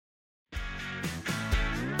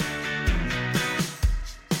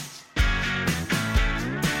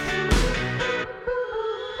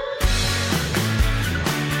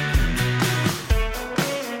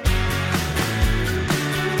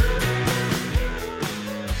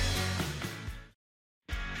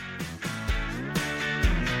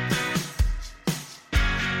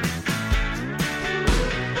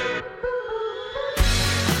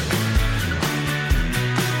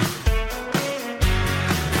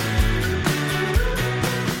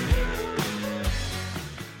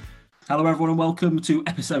Hello, everyone, and welcome to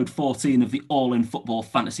episode 14 of the All in Football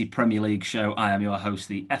Fantasy Premier League show. I am your host,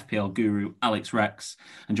 the FPL guru, Alex Rex,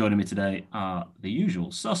 and joining me today are the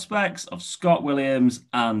usual suspects of Scott Williams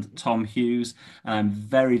and Tom Hughes. And I'm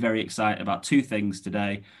very, very excited about two things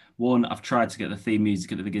today. One, I've tried to get the theme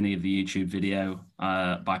music at the beginning of the YouTube video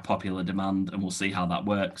by popular demand, and we'll see how that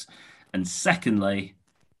works. And secondly,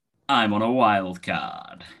 I'm on a wild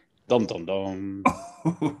card. Dum dum dum.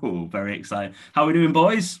 Very excited. How are we doing,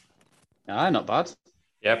 boys? Not bad.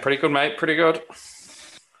 Yeah, pretty good, mate. Pretty good.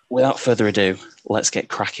 Without further ado, let's get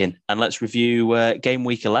cracking and let's review game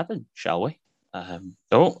week 11, shall we? Is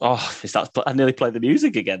that? I nearly played the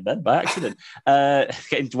music again then by accident.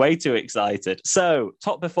 Getting way too excited. So,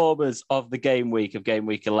 top performers of the game week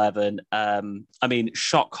 11.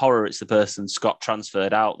 Shock horror. It's the person Scott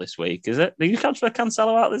transferred out this week, is it? Did you transfer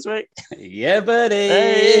Cancelo out this week? Yeah, buddy.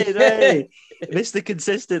 Hey. Mr.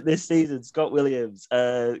 Consistent this season, Scott Williams.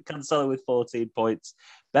 Cancelo with 14 points.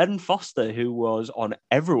 Ben Foster, who was on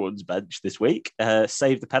everyone's bench this week,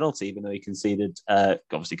 saved the penalty, even though he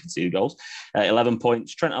obviously conceded goals. 11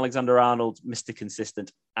 points. Trent Alexander-Arnold, Mr.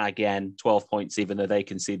 Consistent again, 12 points, even though they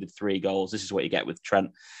conceded 3 goals. This is what you get with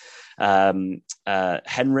Trent.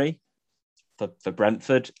 Henry for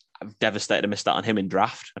Brentford. I'm devastated I missed out on him in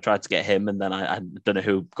draft. I tried to get him, and then I don't know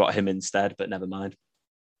who got him instead, but never mind.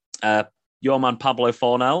 Your man Pablo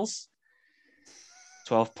Fornells,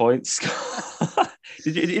 12 points.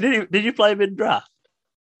 Did you play him in draft?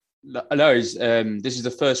 No, this is the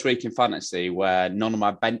first week in fantasy where none of my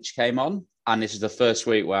bench came on, and this is the first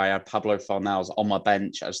week where I had Pablo Fornells on my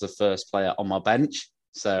bench as the first player on my bench.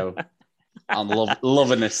 So I'm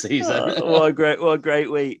loving this season. What a great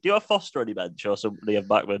week. Do you have Foster on your bench or somebody of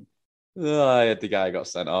Backman? I had the guy who got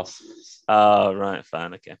sent off. Oh, right,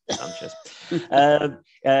 fine, okay. Sanchez.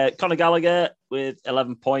 Conor Gallagher with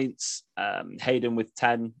 11 points. Hayden with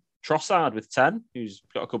 10. Trossard with 10, who's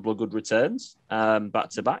got a couple of good returns back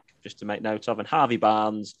to back, just to make note of. And Harvey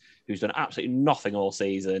Barnes, who's done absolutely nothing all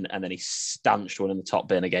season, and then he stanched one in the top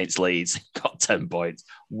bin against Leeds, got 10 points.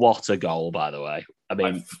 What a goal, by the way. I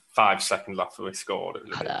mean, like 5 seconds after we scored.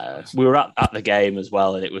 We were at the game as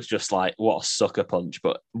well, and it was just like, what a sucker punch,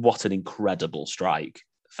 but what an incredible strike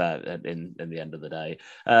in the end of the day.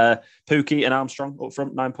 Pookie and Armstrong up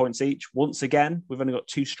front, 9 points each. Once again, we've only got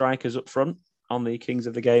 2 strikers up front on the Kings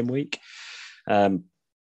of the Game week.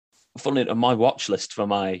 Funnily, on my watch list for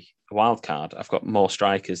my wild card, I've got more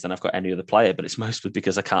strikers than I've got any other player, but it's mostly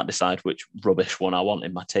because I can't decide which rubbish one I want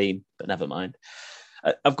in my team, but never mind.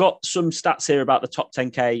 I've got some stats here about the top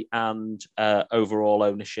 10K and overall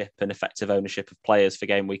ownership and effective ownership of players for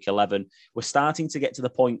game week 11. We're starting to get to the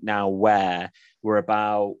point now where we're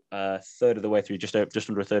about a third of the way through, just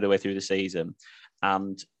under a third of the way through the season,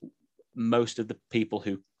 and most of the people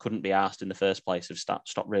who couldn't be asked in the first place have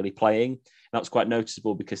stopped really playing. And that was quite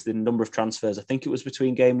noticeable because the number of transfers, I think it was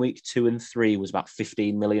between game week 2 and 3 was about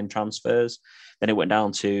 15 million transfers. Then it went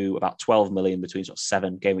down to about 12 million between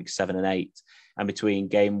game week 7 and 8. And between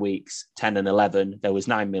game weeks 10 and 11, there was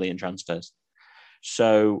 9 million transfers.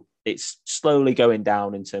 So it's slowly going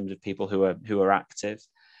down in terms of people who are active.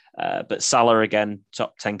 But Salah, again,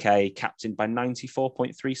 top 10K, captained by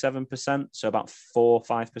 94.37%. So about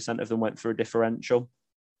 4-5% of them went for a differential.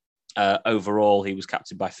 Overall, he was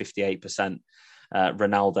captained by 58%.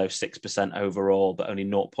 Ronaldo, 6% overall, but only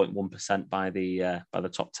 0.1% by the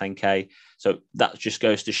top 10K. So that just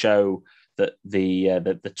goes to show that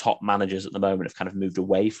the top managers at the moment have kind of moved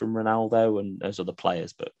away from Ronaldo and those other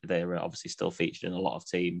players, but they're obviously still featured in a lot of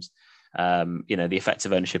teams. The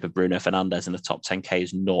effective ownership of Bruno Fernandes in the top 10K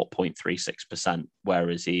is 0.36%,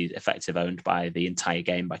 whereas he's effective owned by the entire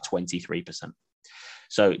game by 23%.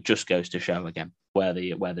 So it just goes to show again where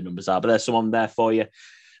the numbers are. But there's someone there for you.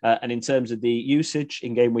 And in terms of the usage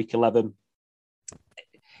in game week 11,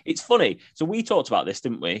 it's funny. So we talked about this,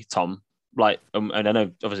 didn't we, Tom? And I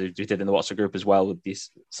know obviously we did in the WhatsApp group as well with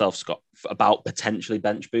yourself, Scott, about potentially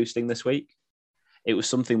bench boosting this week. It was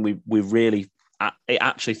something we really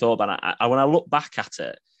actually thought about. When I look back at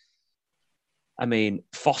it, I mean,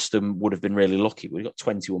 Foster would have been really lucky. We got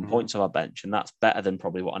 21 points on our bench, and that's better than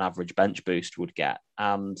probably what an average bench boost would get.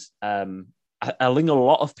 And I think a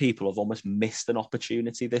lot of people have almost missed an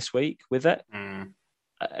opportunity this week with it.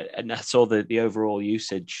 And I saw the overall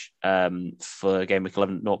usage for game week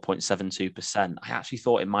 11, 0.72%. I actually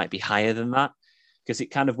thought it might be higher than that because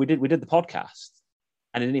it kind of we did the podcast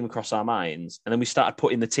and it didn't even cross our minds. And then we started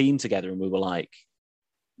putting the team together and we were like,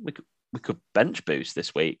 we could bench boost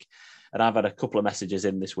this week. And I've had a couple of messages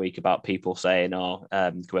in this week about people saying,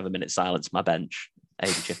 can we have a minute silence my bench?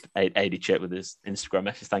 AD Chip with his Instagram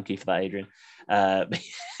message. Thank you for that, Adrian. But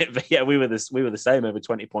yeah, we were the same, over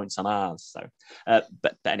 20 points on ours. So,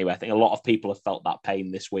 but anyway, I think a lot of people have felt that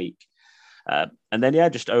pain this week. And then,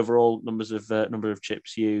 just overall number of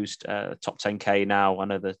chips used, top 10K now. I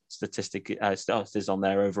know the statistic is on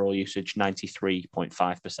there. Overall usage,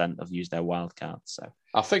 93.5% have used their wildcards. So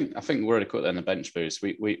I think really quickly on the bench boost,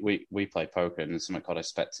 we play poker and something called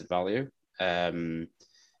expected value.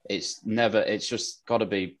 It's just got to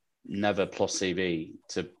be never plus CV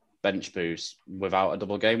to bench boost without a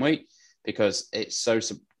double game week, because it's so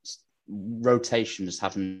rotation just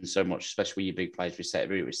having so much, especially with your big players. We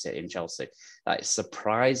City and Chelsea. That it's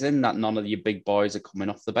surprising that none of your big boys are coming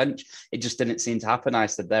off the bench. It just didn't seem to happen. I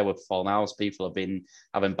said there with Fornals, people have been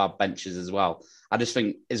having bad benches as well. I just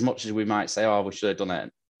think, as much as we might say, "Oh, we should have done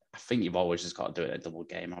it," I think you've always just got to do it in a double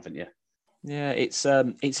game, haven't you? Yeah, it's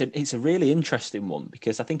a really interesting one,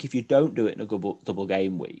 because I think if you don't do it in a double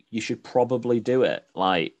game week, you should probably do it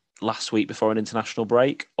like last week before an international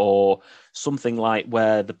break, or something like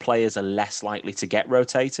where the players are less likely to get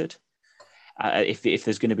rotated. If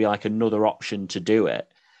there's going to be like another option to do it,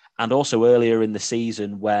 and also earlier in the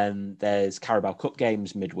season when there's Carabao Cup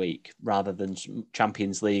games midweek rather than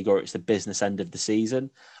Champions League, or it's the business end of the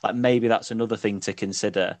season, like maybe that's another thing to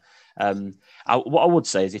consider. What I would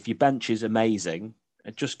say is, if your bench is amazing,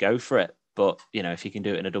 just go for it. But, if you can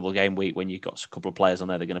do it in a double game week when you've got a couple of players on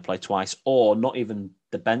there, they're going to play twice, or not even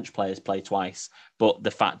the bench players play twice, but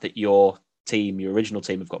the fact that your original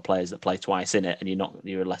team have got players that play twice in it, and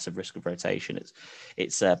you're less of risk of rotation.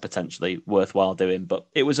 It's potentially worthwhile doing. But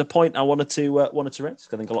it was a point I wanted to raise.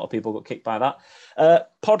 I think a lot of people got kicked by that.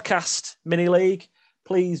 Podcast mini league.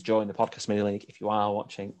 Please join the podcast mini league if you are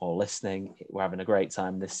watching or listening. We're having a great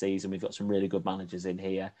time this season. We've got some really good managers in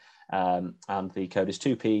here. And the code is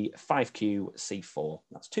 2P5QC4.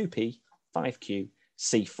 That's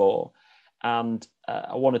 2P5QC4. And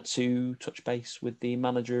I wanted to touch base with the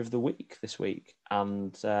manager of the week this week.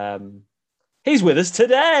 And he's with us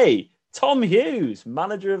today. Tom Hughes,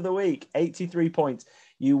 manager of the week, 83 points.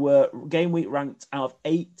 You were game week ranked out of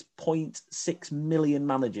 8.6 million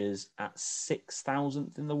managers at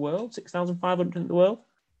 6,000th in the world, 6,500th in the world.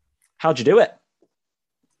 How'd you do it?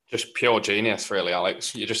 Just pure genius, really,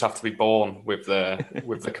 Alex. You just have to be born with the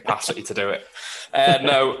capacity to do it. Do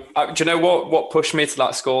you know what pushed me to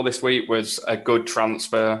that score this week was a good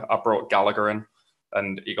transfer. I brought Gallagher in,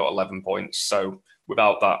 and he got 11 points. So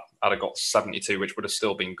without that, I'd have got 72, which would have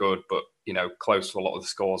still been good, but close to a lot of the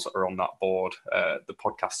scores that are on that board. The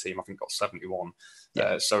podcast team, I think, got 71.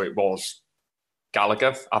 Yeah. So it was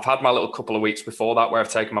Gallagher. I've had my little couple of weeks before that where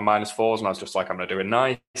I've taken my -4s, and I was just like, I'm going to do a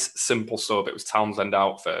nice, simple sub. It was Townsend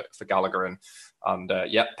out for Gallagher, and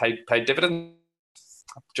paid dividends.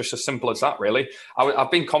 Just as simple as that, really.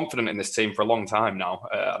 I've been confident in this team for a long time now,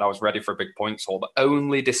 and I was ready for a big points haul. The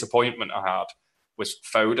only disappointment I had was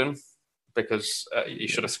Foden, because he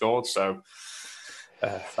should have scored. So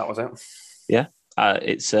that was it. Yeah.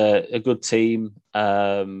 It's a good team.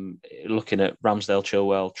 Looking at Ramsdale,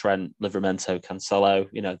 Chilwell, Trent, Livramento, Cancelo,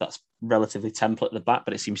 that's relatively template at the back,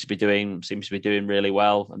 but it seems to be doing really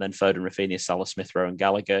well. And then Foden, Rafinha, Salah, Smith Rowe, and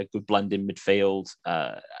Gallagher. Good blend in midfield.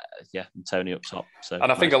 And Tony up top. So,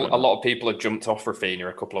 and I think a lot of people had jumped off Rafinha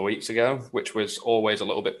a couple of weeks ago, which was always a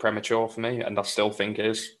little bit premature for me, and I still think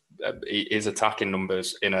his attacking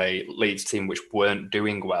numbers in a Leeds team which weren't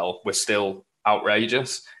doing well were still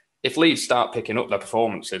outrageous. If Leeds start picking up their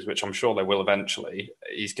performances, which I'm sure they will eventually,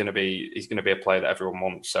 he's going to be a player that everyone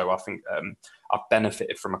wants. So I think I've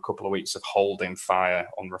benefited from a couple of weeks of holding fire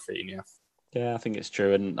on Rafinha. Yeah, I think it's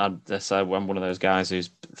true. And I'm one of those guys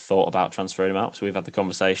who's thought about transferring him out. So we've had the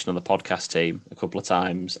conversation on the podcast team a couple of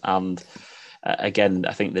times. And again,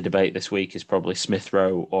 I think the debate this week is probably Smith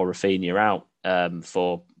Rowe or Rafinha out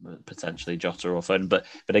for potentially Jota or Foden. But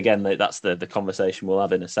again, that's the conversation we'll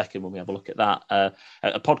have in a second when we have a look at that. A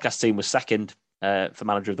podcast team was second for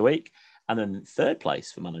Manager of the Week. And then third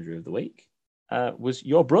place for Manager of the Week was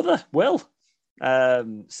your brother, Will.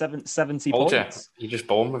 70 points. You're just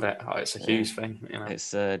born with it. Oh, it's a huge thing.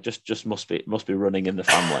 It's just must be running in the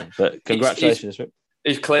family. But congratulations.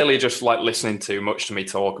 He's clearly just like listening too much to me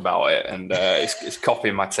talk about it, and it's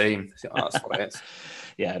copying my team. That's what it is.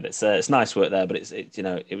 Yeah, it's nice work there, but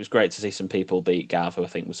it was great to see some people beat Gav, who I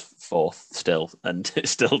think was fourth still, and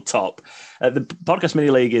still top. The podcast mini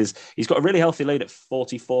league he's got a really healthy lead at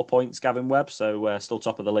 44 points, Gavin Webb, so still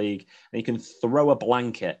top of the league. And you can throw a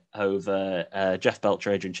blanket over Jeff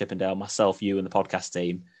Belcher, Adrian Chippendale, myself, you, and the podcast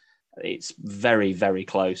team. It's very, very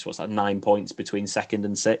close. What's that? 9 points between second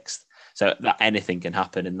and sixth. So that anything can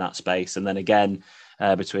happen in that space. And then again,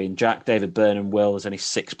 between Jack, David Byrne, and Will. There's only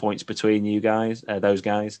 6 points between you guys, those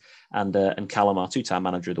guys, and Callum, our 2-time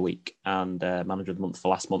manager of the week and manager of the month for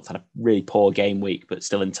last month, had a really poor game week, but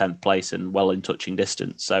still in 10th place and well in touching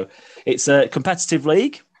distance. So it's a competitive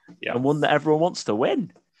league and one that everyone wants to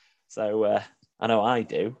win. So I know I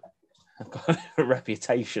do. I've got a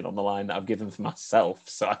reputation on the line that I've given for myself,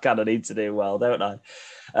 so I kind of need to do well, don't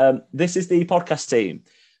I? This is the podcast team.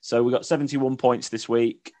 So we got 71 points this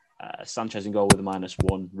week. Sanchez in goal with a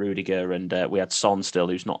 -1, Rudiger, and we had Son still,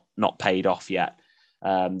 who's not paid off yet.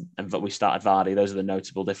 But we started Vardy. Those are the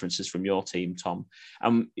notable differences from your team, Tom.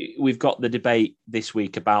 We've got the debate this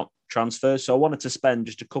week about transfers, so I wanted to spend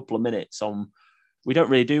just a couple of minutes on. We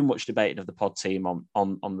don't really do much debating of the pod team on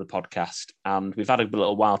the podcast, and we've had a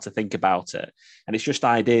little while to think about it. And it's just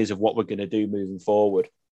ideas of what we're going to do moving forward.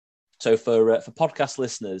 So for podcast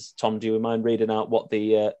listeners, Tom, do you mind reading out what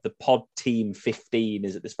the pod team 15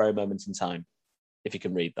 is at this very moment in time, if you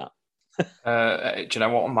can read that? Do you know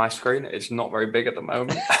what, on my screen it's not very big at the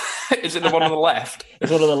moment. Is it the one on the left?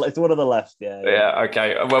 It's one on the left. Yeah. Yeah.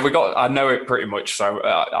 Okay. Well, I know it pretty much, so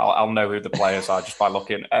I'll know who the players are just by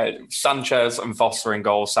looking. Sanchez and Foster in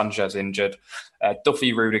goal. Sanchez injured.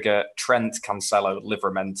 Duffy, Rudiger, Trent, Cancelo,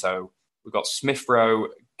 Livramento. We've got Smith Rowe,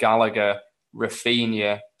 Gallagher,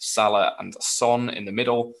 Rafinha, Salah, and Son in the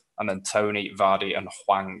middle, and then Tony, Vardy, and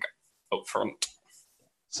Hwang up front.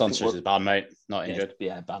 Sanchez is bad, mate. Not injured.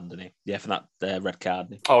 Yeah, banned, isn't he? Yeah, for that red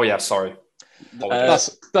card. Oh yeah, sorry.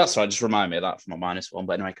 That's right. Just remind me of that from my -1.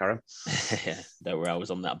 But anyway, Karen. Yeah, don't worry. I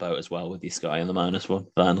was on that boat as well with you, Sky, on the -1.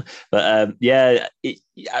 Finally. But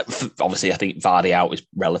obviously, I think Vardy out is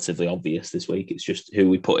relatively obvious this week. It's just who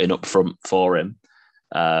we put in up front for him,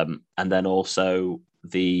 and then also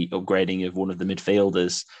the upgrading of one of the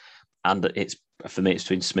midfielders. And it's for me, it's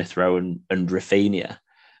between Smith Rowe and Rafinha.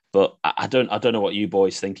 But I don't know what you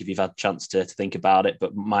boys think if you've had a chance to think about it.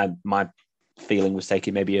 But my feeling was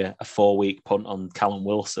taking maybe a 4-week punt on Callum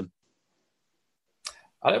Wilson.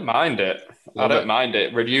 I don't mind it. Mind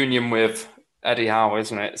it. Reunion with Eddie Howe,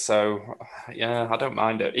 isn't it? So yeah, I don't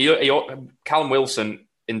mind it. Callum Wilson,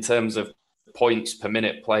 in terms of points per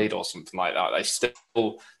minute played or something like that, they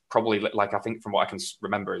still probably, like, I think from what I can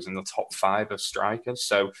remember, is in the top 5 of strikers.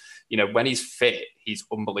 So, when he's fit, he's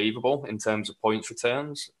unbelievable in terms of points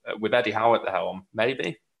returns. With Eddie Howe at the helm,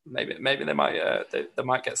 maybe they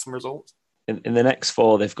might get some results. In the next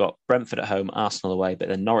 4, they've got Brentford at home, Arsenal away, but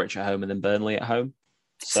then Norwich at home and then Burnley at home.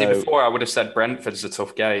 See, before I would have said Brentford's a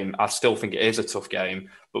tough game. I still think it is a tough game,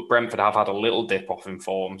 but Brentford have had a little dip off in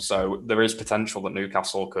form, so there is potential that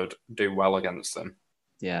Newcastle could do well against them.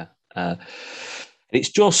 Yeah. It's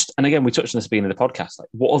just, and again, we touched on this at the beginning of the podcast, like,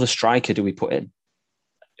 what other striker do we put in?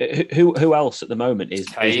 Who else at the moment is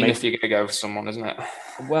Kane, if you're going to go for someone, isn't it?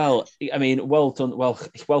 Well, I mean, well done. Well,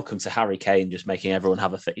 welcome to Harry Kane, just making everyone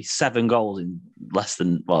have he's 7 goals in less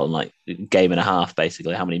than, like a game and a half,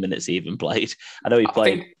 basically. How many minutes he even played? I know he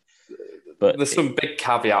played, but there's some big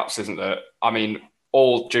caveats, isn't there? I mean,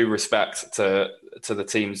 all due respect to the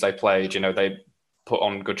teams they played, they put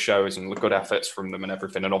on good shows and good efforts from them and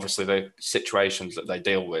everything, and obviously the situations that they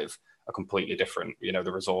deal with are completely different,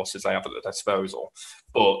 the resources they have at their disposal.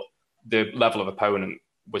 But the level of opponent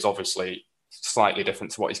was obviously slightly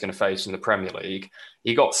different to what he's going to face in the Premier League.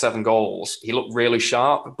 He got 7 goals. He looked really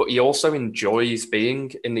sharp, but he also enjoys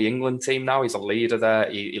being in the England team now. He's a leader there.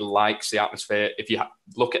 He likes the atmosphere. If you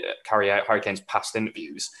look at Harry Kane's past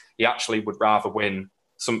interviews, he actually would rather win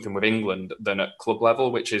something with England than at club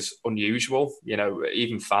level, which is unusual.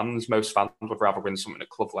 Even most fans would rather win something at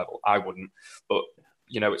club level. I wouldn't. But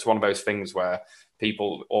it's one of those things where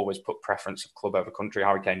people always put preference of club over country.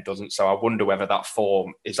 Harry Kane doesn't. So I wonder whether that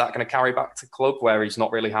form, is that going to carry back to club where he's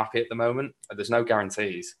not really happy at the moment? There's no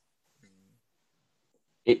guarantees.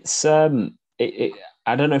 It's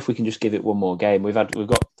I don't know if we can just give it one more game. We've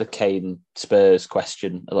got the Kane Spurs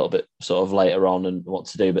question a little bit sort of later on and what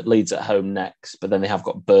to do, but Leeds at home next, but then they have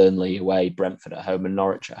got Burnley away, Brentford at home and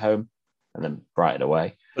Norwich at home, and then Brighton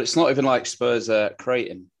away. But it's not even like Spurs are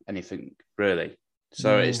creating anything, really.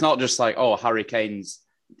 So It's not just like, Harry Kane's...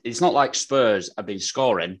 It's not like Spurs have been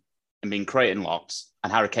scoring and been creating lots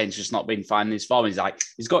and Harry Kane's just not been finding his form. He's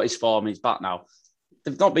got his form, he's back now.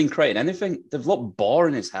 They've not been creating anything. They've looked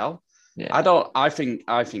boring as hell. Yeah. I think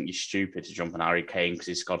you're stupid to jump on Harry Kane because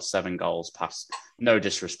he's scored 7 goals past. No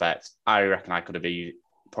disrespect. I reckon I could have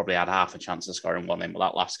probably had half a chance of scoring one in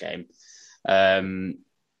that last game.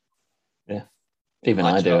 Yeah. Even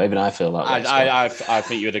I feel that way. I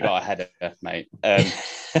think you would have got a header, mate.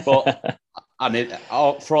 But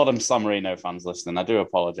For all them San Marino fans listening, I do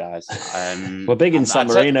apologise. We're big in San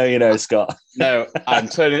Marino, Scott. No, I'm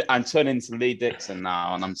turning to Lee Dixon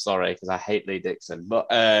now, and I'm sorry because I hate Lee Dixon. But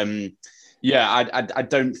I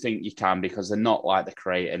don't think you can because they're not like the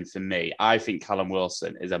Creighton for me. I think Callum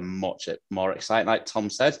Wilson is a much more exciting. Like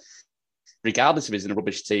Tom said, regardless if he's in a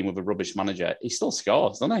rubbish team with a rubbish manager, he still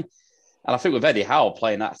scores, doesn't he? And I think with Eddie Howe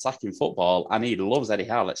playing that attacking football, and he loves Eddie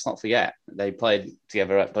Howe, let's not forget, they played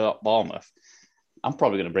together at Bournemouth. I'm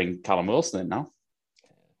probably going to bring Callum Wilson in now.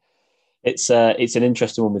 It's an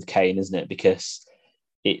interesting one with Kane, isn't it? Because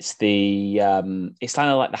it's it's kind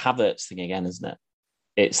of like the Havertz thing again, isn't it?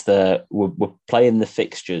 It's we're playing the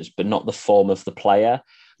fixtures, but not the form of the player.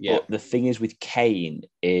 Yeah. But the thing is with Kane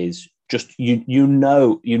is just you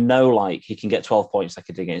know like he can get 12 points like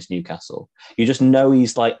he did against Newcastle. You just know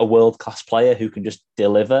he's like a world-class player who can just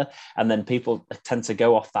deliver, and then people tend to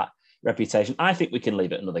go off that reputation. I think we can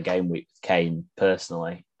leave it another game week with Kane,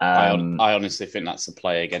 personally. I honestly think that's a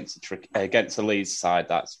play against a Leeds side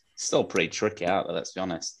that's still pretty tricky out there, let's be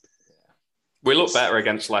honest. We look better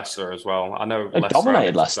against Leicester as well. I know Leicester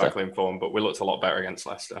dominated Leicester. Exactly informed, but we looked a lot better against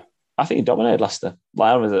Leicester. I think he dominated Leicester.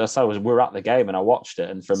 Like we were at the game and I watched it,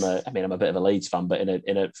 and I'm a bit of a Leeds fan, but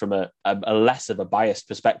from a less of a biased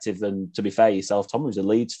perspective than, to be fair, yourself, Tom was a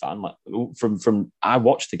Leeds fan. Like from I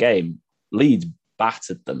watched the game, Leeds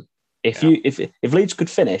battered them. If Leeds could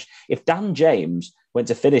finish, if Dan James went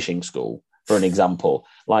to finishing school, for an example,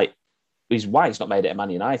 like he's not made it at Man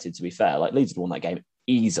United, to be fair. Like Leeds had won that game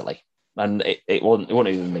easily. And it wouldn't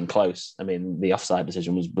even been close. I mean, the offside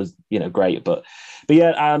decision was great, but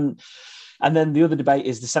yeah. And then the other debate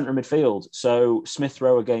is the centre midfield. So Smith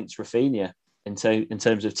Rowe against Rafinha in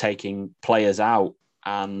terms of taking players out,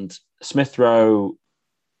 and Smith Rowe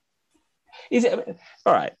is it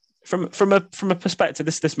all right from a perspective.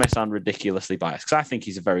 This may sound ridiculously biased because I think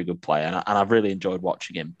he's a very good player and I've really enjoyed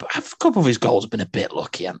watching him. But a couple of his goals have been a bit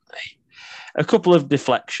lucky, haven't they? A couple of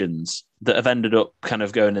deflections that have ended up kind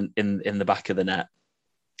of going in the back of the net,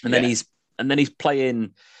 and then he's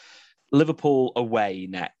playing Liverpool away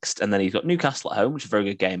next, and then he's got Newcastle at home, which is a very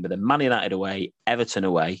good game, but then Man United away, Everton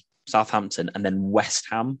away, Southampton, and then West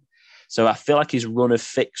Ham. So I feel like his run of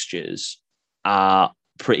fixtures are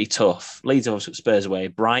pretty tough. Leeds obviously Spurs away,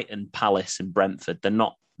 Brighton, Palace, and Brentford. They're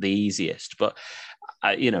not the easiest, but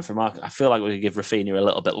I feel like we could give Rafinha a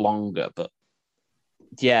little bit longer, but.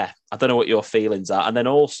 Yeah, I don't know what your feelings are. And then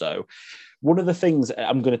also, one of the things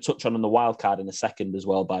I'm going to touch on the wild card in a second as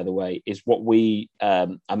well, by the way, is what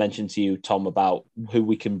I mentioned to you, Tom, about who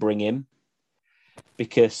we can bring in.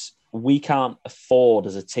 Because we can't afford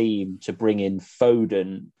as a team to bring in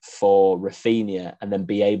Foden for Rafinha and then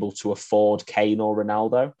be able to afford Kane or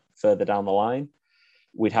Ronaldo further down the line.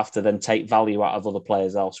 We'd have to then take value out of other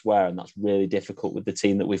players elsewhere, and that's really difficult with the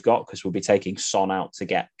team that we've got because we'll be taking Son out to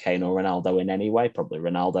get Kane or Ronaldo in anyway. Probably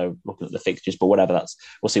Ronaldo looking at the fixtures, but whatever.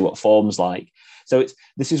 We'll see what form's like. So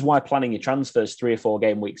this is why planning your transfers 3 or 4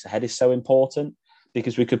 game weeks ahead is so important,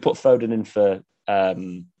 because we could put Foden in for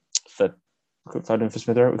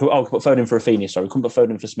Smith Rowe. Put Foden for Rafinha. Sorry, we couldn't put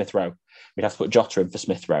Foden for Smith Rowe. We'd have to put Jota in for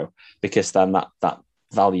Smith Rowe because then that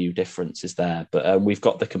value difference is there, but we've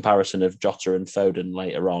got the comparison of Jota and Foden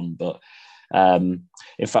later on. But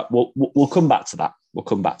in fact, we'll come back to that.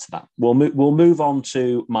 We'll move on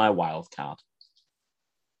to my wild card.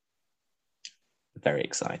 Very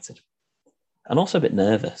excited, and also a bit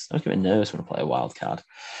nervous. I was a bit nervous when I play a wild card.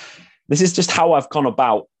 This is just how I've gone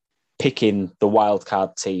about picking the wild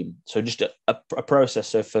card team. So just a process.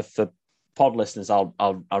 So for pod listeners,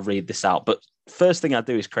 I'll read this out. But first thing I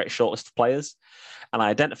do is create a shortlist of players. And I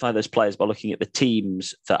identify those players by looking at the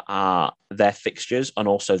teams that are their fixtures and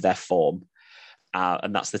also their form.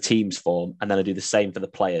 And that's the team's form. And then I do the same for the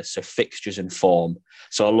players. So fixtures and form.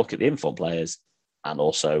 So I'll look at the informed players and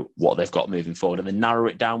also what they've got moving forward and then narrow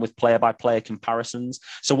it down with player-by-player comparisons.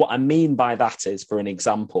 So what I mean by that is, for an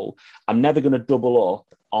example, I'm never going to double up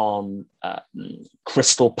on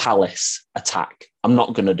Crystal Palace attack. I'm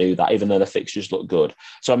not going to do that, even though the fixtures look good.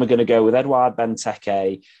 So I'm going to go with Edouard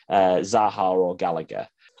Benteke, Zaha or Gallagher.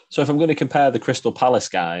 So if I'm going to compare the Crystal Palace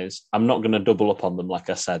guys, I'm not going to double up on them, like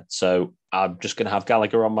I said. So I'm just going to have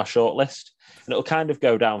Gallagher on my shortlist. And it'll kind of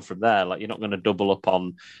go down from there. Like, you're not going to double up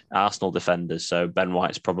on Arsenal defenders. So Ben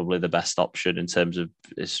White's probably the best option in terms of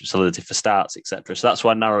his solidity for starts, etc. So that's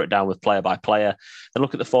why I narrow it down with player by player. And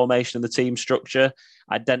look at the formation and the team structure.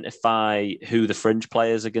 Identify who the fringe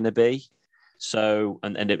players are going to be. So,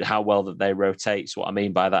 and how well that they rotate. So what I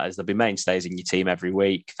mean by that is there'll be mainstays in your team every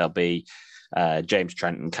week. There'll be James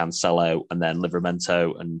Trent and Cancelo, and then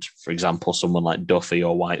Livramento, and for example, someone like Duffy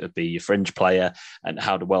or White would be your fringe player, and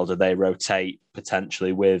how well do they rotate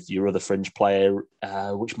potentially with your other fringe player,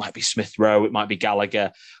 which might be Smith Rowe, it might be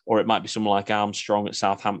Gallagher, or it might be someone like Armstrong at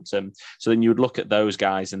Southampton. So then you would look at those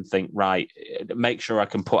guys and think, right, make sure I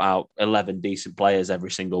can put out 11 decent players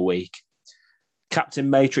every single week. Captain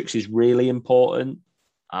Matrix is really important.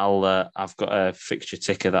 I've got a fixture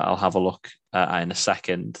ticker that I'll have a look at in a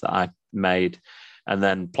second that I made, and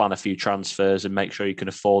then plan a few transfers and make sure you can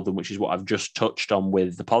afford them, which is what I've just touched on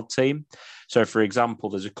with the pod team. So, for example,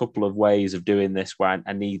 there's a couple of ways of doing this where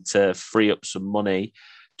I need to free up some money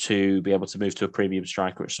to be able to move to a premium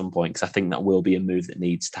striker at some point, because I think that will be a move that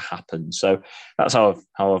needs to happen. So that's how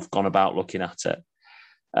I've gone about looking at it.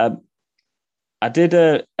 I did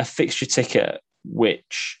a fixture ticket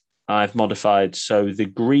which I've modified. So the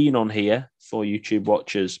green on here for YouTube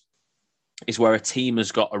watchers is where a team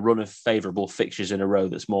has got a run of favourable fixtures in a row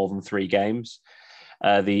that's more than 3 games.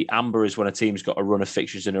 The amber is when a team's got a run of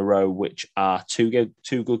fixtures in a row which are two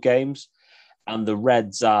good games. And the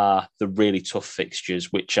reds are the really tough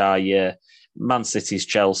fixtures, which are your Man City's,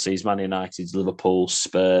 Chelsea's, Man United's, Liverpool,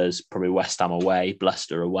 Spurs, probably West Ham away,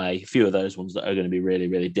 Leicester away, a few of those ones that are going to be really,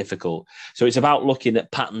 really difficult. So it's about looking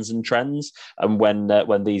at patterns and trends, and when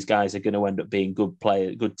these guys are going to end up being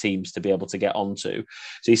good teams to be able to get onto.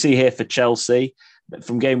 So you see here for Chelsea,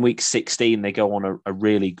 from game week 16, they go on a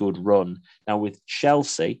really good run. Now with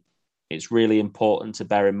Chelsea, it's really important to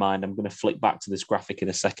bear in mind, I'm going to flick back to this graphic in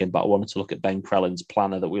a second, but I wanted to look at Ben Crellin's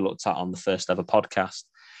planner that we looked at on the first ever podcast.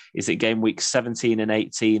 Is that game week 17 and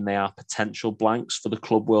 18, they are potential blanks for the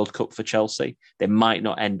Club World Cup for Chelsea. They might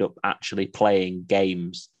not end up actually playing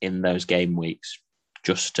games in those game weeks,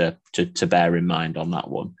 just to bear in mind on that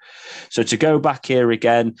one. So to go back here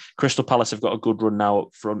again, Crystal Palace have got a good run now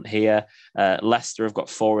up front here. Leicester have got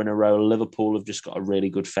 4 in a row. Liverpool have just got a really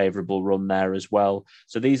good favourable run there as well.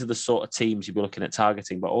 So these are the sort of teams you'll be looking at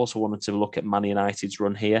targeting, but also wanted to look at Man United's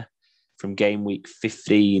run here from game week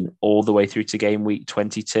 15 all the way through to game week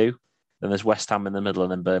 22. Then there's West Ham in the middle,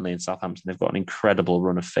 and then Burnley and Southampton. They've got an incredible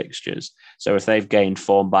run of fixtures. So if they've gained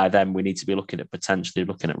form by them, we need to be looking at potentially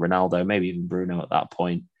looking at Ronaldo, maybe even Bruno at that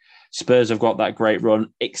point. Spurs have got that great run,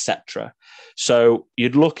 etc. So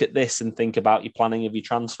you'd look at this and think about your planning of your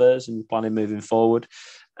transfers and your planning moving forward.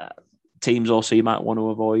 Teams also you might want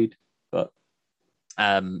to avoid, but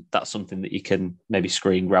that's something that you can maybe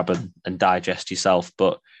screen grab and digest yourself.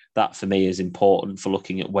 But that for me is important for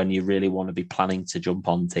looking at when you really want to be planning to jump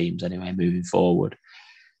on teams anyway, moving forward.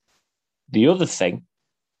 The other thing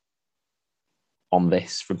on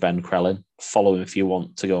this from Ben Crellin, follow him if you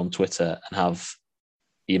want to go on Twitter and have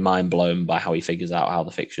your mind blown by how he figures out how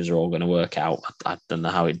the fixtures are all going to work out. I don't know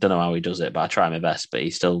how he does it, but I try my best, but he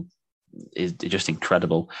still is just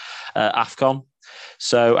incredible. AFCON.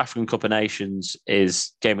 So African Cup of Nations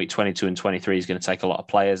is game week 22 and 23 is going to take a lot of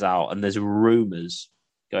players out, and there's rumours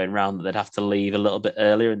going around that they'd have to leave a little bit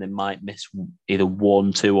earlier and they might miss either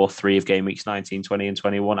 1, 2 or 3 of game weeks 19, 20 and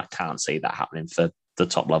 21. I can't see that happening for the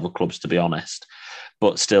top level clubs, to be honest.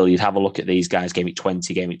 But still, you'd have a look at these guys, game week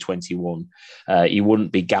 20, game week 21. You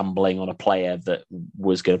wouldn't be gambling on a player that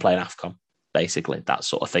was going to play an AFCON, basically. That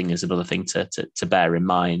sort of thing is another thing to bear in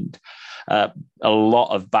mind. A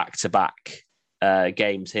lot of back-to-back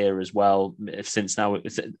games here as well. Since now,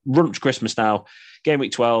 it's run up to Christmas now. Game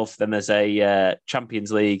week 12, then there's a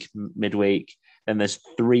Champions League midweek. Then there's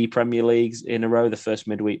 3 Premier Leagues in a row, the first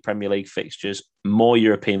midweek Premier League fixtures, more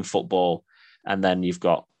European football, and then you've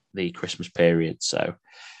got the Christmas period. So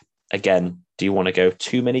again, do you want to go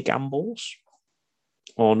too many gambles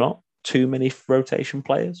or not? Too many rotation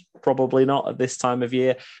players? Probably not at this time of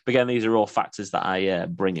year. But again, these are all factors that I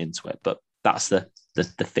bring into it. But that's the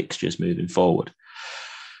fixtures moving forward.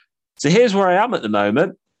 So here's where I am at the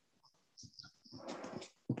moment,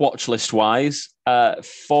 watch list wise.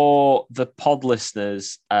 For the pod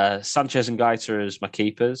listeners, Sanchez and Gaeta as my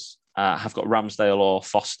keepers. I've got Ramsdale or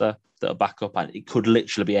Foster that are back up, and it could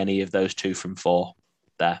literally be any of those 2 from 4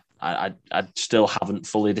 there. I still haven't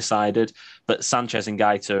fully decided, but Sanchez and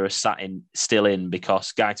Gaeta are still in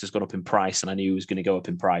because Gaeta's gone up in price, and I knew he was going to go up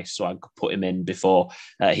in price, so I could put him in before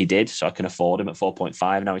he did, so I can afford him at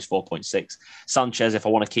 4.5. Now he's 4.6. Sanchez, if I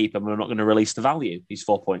want to keep him, I'm not going to release the value. He's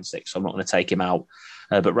 4.6, so I'm not going to take him out.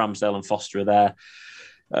 But Ramsdale and Foster are there.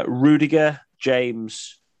 Rudiger,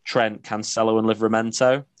 James, Trent, Cancelo, and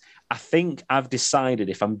Livramento. I think I've decided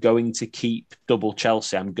if I'm going to keep double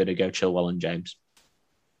Chelsea, I'm going to go Chilwell and James.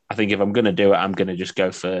 I think if I'm going to do it, I'm going to just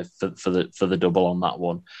go for the double on that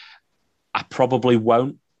one. I probably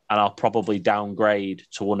won't, and I'll probably downgrade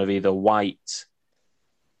to one of either White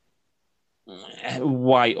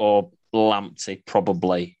or Lamptey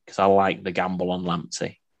probably, because I like the gamble on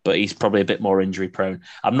Lamptey, but he's probably a bit more injury prone.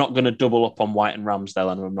 I'm not going to double up on White and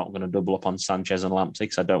Ramsdale, and I'm not going to double up on Sanchez and Lamptey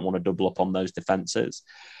because I don't want to double up on those defences.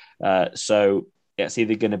 So it's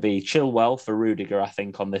either going to be Chilwell for Rudiger, I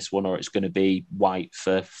think, on this one, or it's going to be White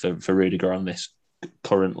for Rudiger on this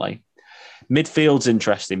currently. Midfield's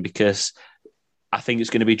interesting because I think it's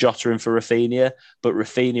going to be Jota in for Rafinha, but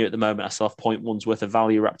Rafinha at the moment, I still have 0.1's worth of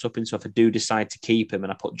value wrapped up in. So if I do decide to keep him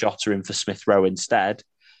and I put Jota in for Smith Rowe instead,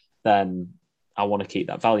 then I want to keep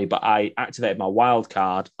that value. But I activated my wild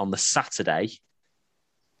card on the Saturday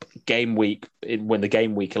game week when the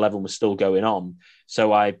game week 11 was still going on.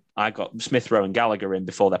 So I got Smith Rowe and Gallagher in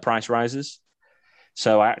before their price rises.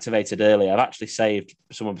 So I activated early. I've actually saved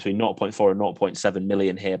somewhere between 0.4 and 0.7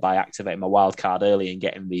 million here by activating my wild card early and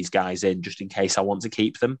getting these guys in just in case I want to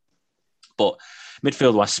keep them. But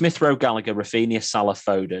midfield-wise, Smith Rowe, Gallagher, Rafinha, Salah,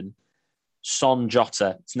 Foden, Son,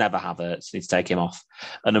 Jota. It's never Havertz. Need to take him off.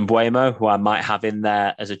 And Mbeumo, who I might have in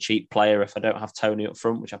there as a cheap player if I don't have Tony up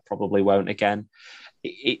front, which I probably won't again.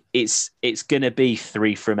 It's going to be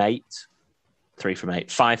 3 from 8.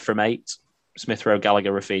 5 from 8. Smith Rowe,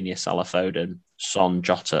 Gallagher, Rafinha, Salah, Foden, Son,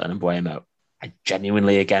 Jota, and Mbeumo. I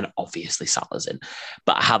genuinely, again, obviously Salah's in,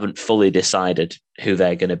 but I haven't fully decided who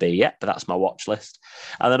they're going to be yet, but that's my watch list.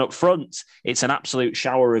 And then up front, it's an absolute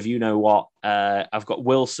shower of you-know-what. I've got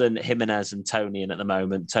Wilson, Jimenez, and Tony in at the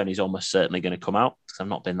moment. Tony's almost certainly going to come out because I've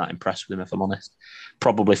not been that impressed with him, if I'm honest.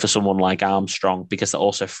 Probably for someone like Armstrong, because that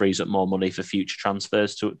also frees up more money for future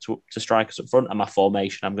transfers to strikers up front. And my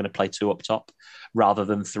formation, I'm going to play 2 up top rather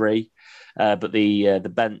than 3. But the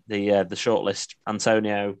shortlist,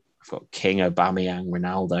 Antonio, I've got King, Aubameyang,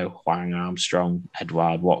 Ronaldo, Hwang, Armstrong,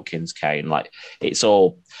 Edouard, Watkins, Kane. Like it's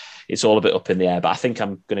all a bit up in the air. But I think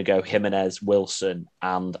I'm going to go Jimenez, Wilson,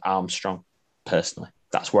 and Armstrong. Personally,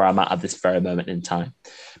 that's where I'm at this very moment in time,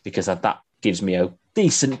 because that gives me a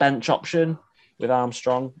decent bench option with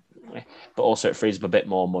Armstrong, but also it frees up a bit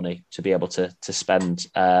more money to be able to spend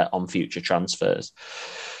on future transfers.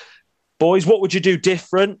 Boys, what would you do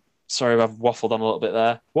different? Sorry, I've waffled on a little bit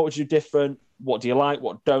there. What would you do different? What do you like?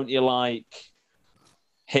 What don't you like?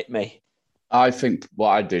 Hit me. I think what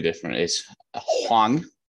I'd do different is Hwang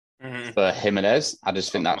for Jimenez. I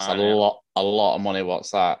just think that's a lot of money.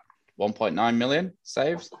 What's that? 1.9 million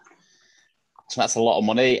saved. So that's a lot of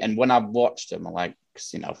money. And when I've watched him, I like,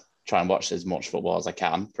 try and watch as much football as I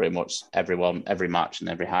can, pretty much every match and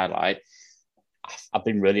every highlight. I've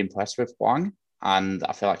been really impressed with Hwang. And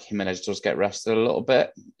I feel like Jimenez does get rested a little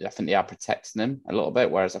bit. I think they are protecting him a little bit,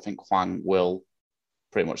 whereas I think Hwang will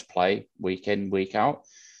pretty much play week in, week out.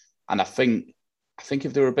 And I think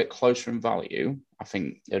if they were a bit closer in value, I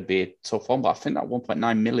think it'd be a tough one. But I think that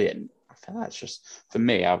 1.9 million, I feel like it's just, for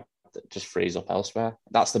me, it just frees up elsewhere.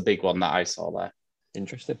 That's the big one that I saw there.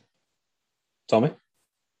 Interesting. Tommy?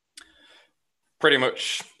 Pretty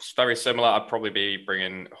much very similar. I'd probably be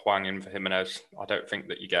bringing Hwang in for Jimenez. I don't think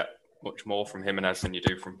that you get much more from Jimenez than you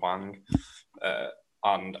do from Hwang.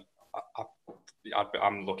 And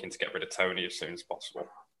I'm looking to get rid of Tony as soon as possible.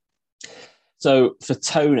 So for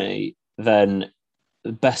Tony, then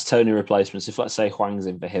the best Tony replacements, if let's say Hwang's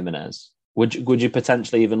in for Jimenez, would you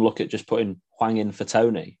potentially even look at just putting Hwang in for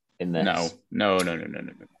Tony in this? No.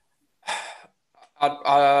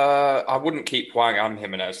 I wouldn't keep Hwang and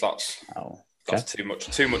Jimenez. That's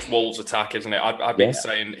too much Wolves attack, isn't it? I'd be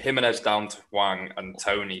saying Jimenez down to Hwang and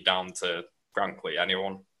Tony down to, frankly,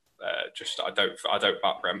 anyone. I don't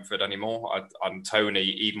back Brentford anymore. And Tony,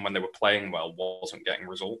 even when they were playing well, wasn't getting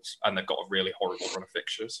results, and they've got a really horrible run of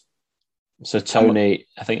fixtures. So Tony,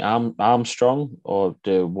 I think Armstrong, or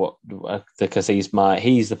do what? Because he's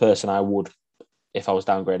the person I would, if I was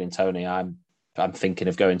downgrading Tony, I'm thinking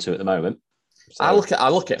of going to at the moment. So, I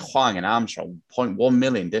look at Hwang and Armstrong, 0.1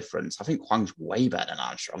 million difference. I think Hwang's way better than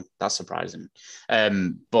Armstrong. That's surprising.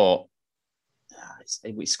 But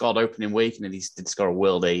we scored opening week, and he did score a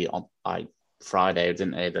worldie on Friday,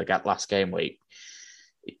 didn't he? The last game week.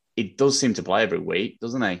 He does seem to play every week,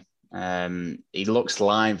 doesn't he? He looks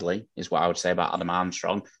lively, is what I would say about Adam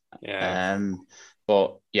Armstrong. Yeah.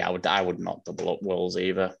 But yeah, I would not double up Wolves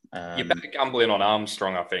either. You're better gambling on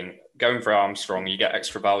Armstrong, I think. Going for Armstrong, you get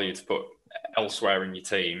extra value to put elsewhere in your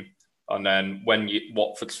team. And then when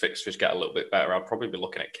Watford's fixtures get a little bit better, I'd probably be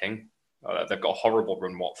looking at King. They've got a horrible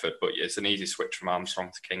run, Watford, but it's an easy switch from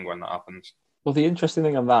Armstrong to King when that happens. Well, the interesting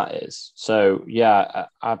thing on that is, so yeah,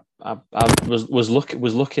 I was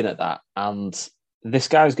looking at that, and this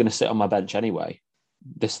guy's going to sit on my bench anyway,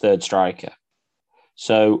 this third striker.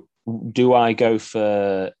 So do I go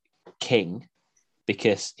for King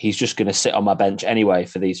because he's just going to sit on my bench anyway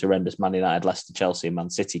for these horrendous Man United, Leicester, Chelsea, and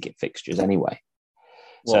Man City fixtures anyway?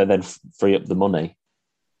 So then free up the money.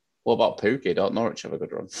 What about Pookie? Don't Norwich have a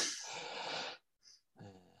good run?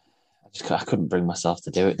 I couldn't bring myself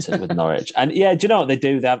to do it with Norwich. And yeah, do you know what they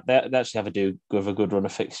do? They actually have a good run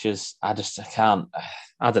of fixtures. I can't.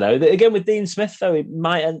 I don't know. Again, with Dean Smith, though, it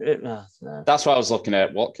might end. No. That's why I was looking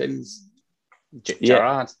at Watkins.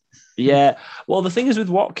 Gerrard. Yeah. Well, the thing is with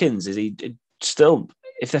Watkins is he still,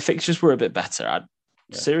 if their fixtures were a bit better, I'd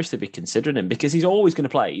seriously be considering him because he's always going to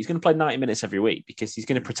play. He's going to play 90 minutes every week because he's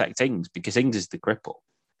going to protect Ings because Ings is the cripple.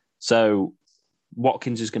 So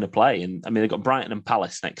Watkins is going to play. And I mean, they've got Brighton and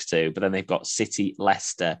Palace next to, but then they've got City,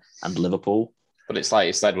 Leicester and Liverpool. But it's like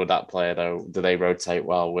you said with that player, though, do they rotate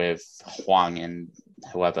well with Hwang and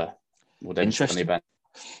whoever would instantly bench?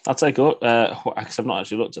 I'll take a look because I've not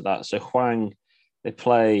actually looked at that. So Hwang, they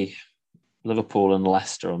play Liverpool and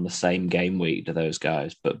Leicester on the same game week to those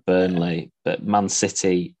guys, but Man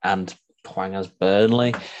City and Hwang has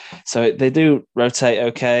Burnley. So they do rotate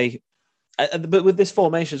okay. But with this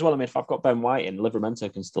formation as well, I mean, if I've got Ben White in,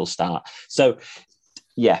 Livramento can still start. So,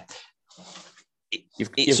 yeah.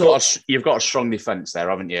 You've got a strong defence there,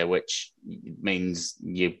 haven't you? Which means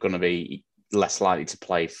you're going to be less likely to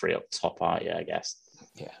play three up top, aren't you, I guess?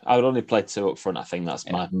 Yeah, I would only play two up front. I think that's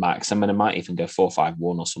my max. I mean, I might even go 4-5-1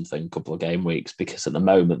 or something a couple of game weeks because at the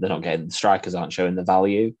moment the strikers aren't showing the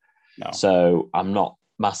value. No. So I'm not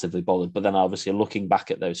massively bothered. But then obviously looking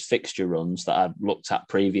back at those fixture runs that I've looked at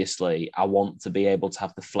previously, I want to be able to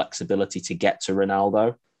have the flexibility to get to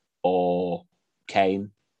Ronaldo or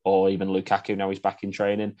Kane or even Lukaku now he's back in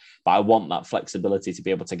training. But I want that flexibility to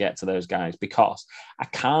be able to get to those guys because I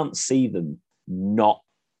can't see them not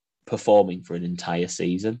performing for an entire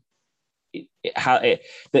season.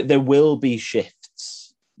 There will be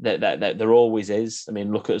shifts. That there always is. I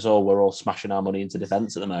mean, look at us all. We're all smashing our money into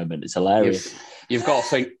defence at the moment. It's hilarious. You've got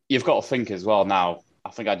to think as well now. I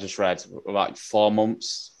think I just read like 4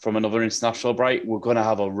 months from another international break. We're going to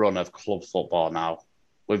have a run of club football now.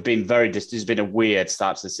 We've been this has been a weird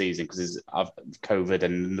start to the season because of COVID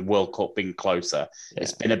and the World Cup being closer. Yeah.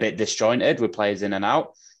 It's been a bit disjointed with players in and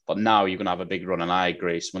out. But now you're going to have a big run, and I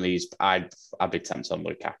agree. Some of these, I'd be tempted on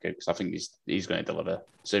Lukaku because I think he's going to deliver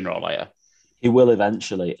sooner or later. He will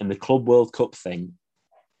eventually. And the Club World Cup thing,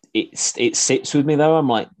 it sits with me though. I'm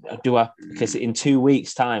like, do I? Because in 2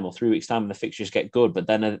 weeks' time or 3 weeks' time, the fixtures get good. But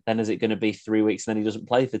then is it going to be 3 weeks and then he doesn't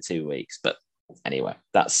play for 2 weeks? But anyway,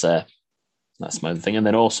 that's my other thing. And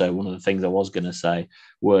then also one of the things I was going to say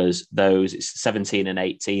was it's 17 and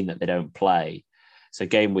 18 that they don't play. So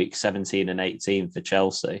game week 17 and 18 for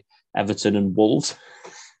Chelsea, Everton and Wolves.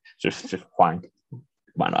 just Hwang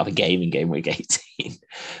might not have a game in game week 18.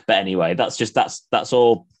 But anyway, that's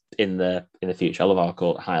all in the future. I love our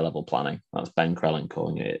call high level planning. That's Ben Crellin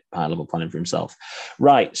calling it high level planning for himself.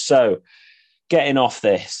 Right. So getting off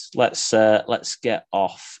this, let's get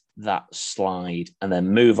off that slide and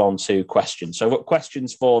then move on to questions. So I've got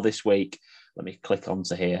questions for this week. Let me click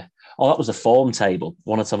onto here. Oh, that was a form table.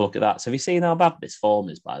 Wanted to have a look at that. So have you seen how bad this form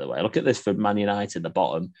is, by the way? Look at this for Man United at the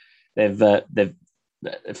bottom. They've got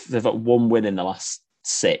 1 win in the last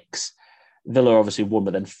 6. Villa obviously won,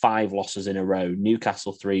 but then 5 losses in a row.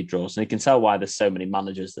 Newcastle 3 draws. And you can tell why there's so many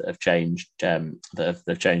managers that have changed,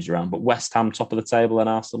 they've changed around. But West Ham top of the table and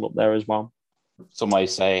Arsenal up there as well. Some may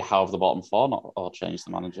say, how have the bottom 4 not all changed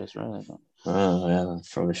the managers, really? Oh, yeah,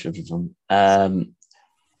 probably should have done.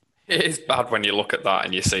 It is bad when you look at that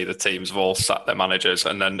and you see the teams have all sacked their managers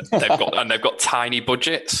and then they've got tiny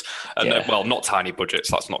budgets. And well, not tiny budgets.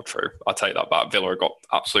 That's not true. I take that back. Villa have got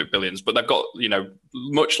absolute billions, but they've got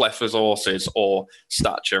much less resources or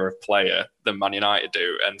stature of player than Man United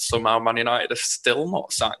do, and somehow Man United have still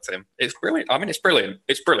not sacked him. It's brilliant. I mean, it's brilliant.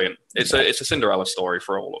 It's brilliant. It's a Cinderella story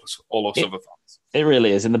for all of us other fans. It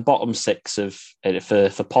really is. In the bottom 6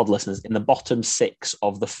 for pod listeners, in the bottom 6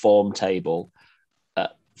 of the form table.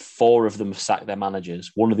 4 of them have sacked their managers.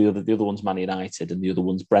 The other one's Man United, and the other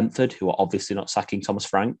one's Brentford, who are obviously not sacking Thomas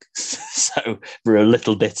Frank. So for a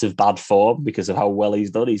little bit of bad form because of how well he's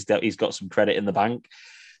done, he's got some credit in the bank.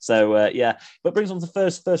 So but brings on to the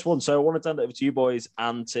first one. So I want to turn it over to you boys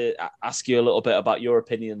and to ask you a little bit about your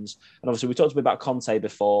opinions. And obviously we talked a bit about Conte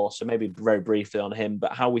before, so maybe very briefly on him,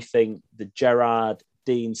 but how we think the Gerrard,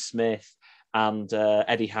 Dean Smith, and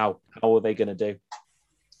Eddie Howe, how are they going to do?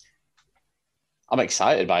 I'm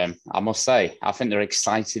excited by him, I must say. I think they're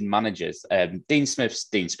exciting managers. Dean Smith's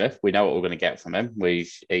Dean Smith. We know what we're going to get from him. I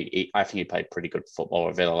think he played pretty good football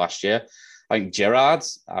at Villa last year. I think Gerrard,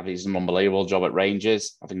 he's an unbelievable job at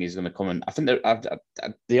Rangers. I think he's going to come in. I think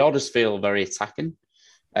the orders feel very attacking.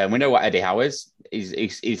 We know what Eddie Howe is.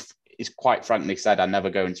 He's quite frankly said, I never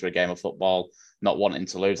go into a game of football not wanting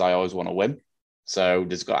to lose. I always want to win. So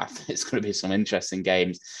it's going to be some interesting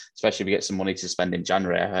games, especially if we get some money to spend in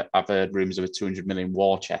January. I've heard rumours of a 200 million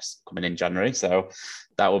war chest coming in January, so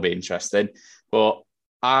that will be interesting. But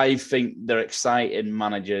I think they're exciting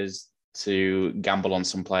managers to gamble on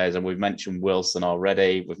some players, and we've mentioned Wilson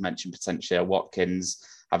already. We've mentioned potentially a Watkins.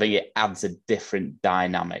 I think it adds a different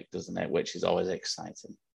dynamic, doesn't it? Which is always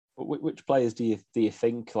exciting. Which players do you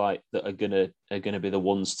think like that are gonna be the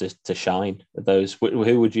ones to shine? Those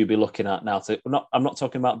who would you be looking at now? I'm not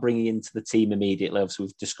talking about bringing into the team immediately. Obviously,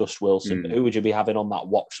 we've discussed Wilson, but who would you be having on that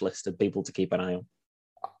watch list of people to keep an eye on?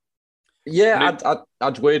 Yeah,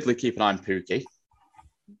 I'd weirdly keep an eye on Pookie,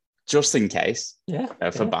 just in case.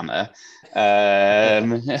 For banter.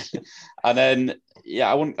 And then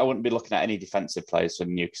I wouldn't be looking at any defensive players for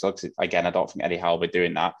Newcastle. Again, I don't think Eddie Howe will be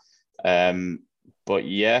doing that. But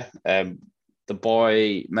the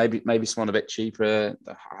boy, maybe someone a bit cheaper.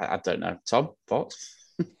 I don't know. Tom, thoughts?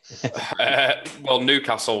 Well,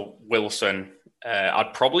 Newcastle, Wilson.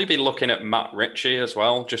 I'd probably be looking at Matt Ritchie as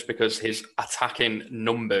well, just because his attacking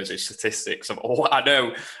numbers, his statistics of all. I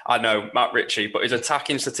know Matt Ritchie, but his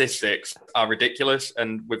attacking statistics are ridiculous.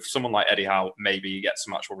 And with someone like Eddie Howe, maybe you get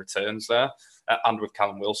some actual returns there. And with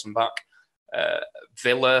Callum Wilson back,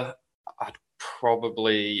 Villa, I'd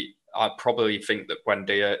probably think that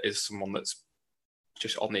Buendia is someone that's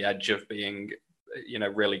just on the edge of being,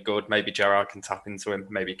 really good. Maybe Gerrard can tap into him.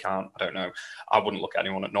 Maybe he can't. I don't know. I wouldn't look at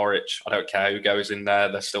anyone at Norwich. I don't care who goes in there.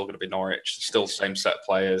 They're still going to be Norwich. They're still the same set of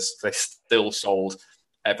players. They still sold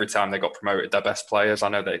every time they got promoted their best players. I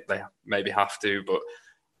know they maybe have to,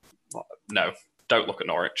 but no, don't look at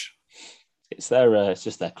Norwich. It's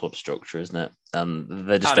just their club structure, isn't it? And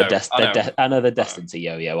they're just I know they're destined to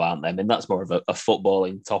yo-yo, aren't they? I mean, that's more of a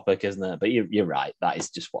footballing topic, isn't it? But you're right. That is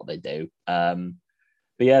just what they do.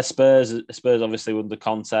 But yeah, Spurs obviously under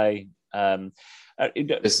Conte. The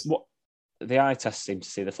eye test seems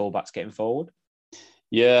to see the fullbacks getting forward.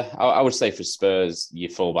 Yeah, I would say for Spurs, your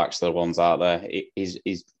fullbacks are the ones out there.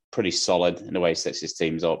 He's pretty solid in the way he sets his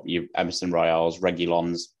teams up. You Emerson Royals,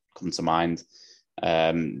 Reguilons come to mind.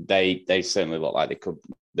 They certainly look like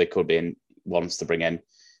they could be in ones to bring in.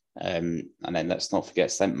 And then let's not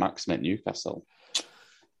forget Saint-Maximin at Newcastle.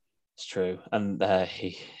 It's true, and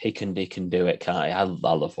he can do it, can't he? I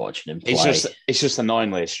love watching him play. It's just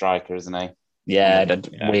annoyingly a striker, isn't he? Yeah,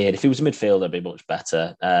 weird. If he was a midfielder, it'd be much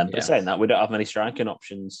better. But saying that, we don't have many striking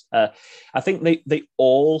options. I think they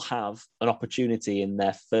all have an opportunity in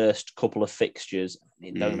their first couple of fixtures. I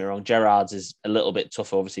mean, don't get me wrong, Gerrard's is a little bit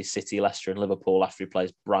tough. Obviously, City, Leicester, and Liverpool after he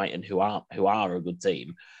plays Brighton, who are a good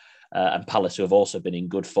team. And Palace, who have also been in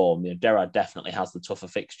good form. Gerrard definitely has the tougher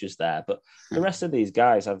fixtures there. But the rest of these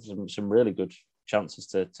guys have some really good chances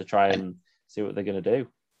to try and see what they're going to do.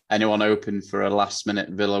 Anyone open for a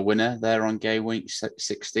last-minute Villa winner there on game week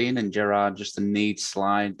 16 and Gerrard just a need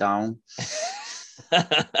slide down?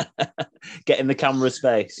 Get in the camera's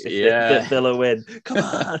face. Yeah. Villa win. Come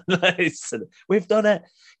on. We've done it.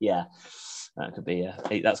 Yeah. That could be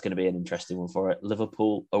that's going to be an interesting one for it.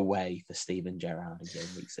 Liverpool away for Steven Gerrard in game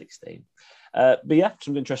week 16. But yeah,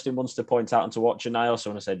 some interesting ones to point out and to watch. And I also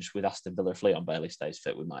want to say, just with Aston Villa, if Leon Bailey stays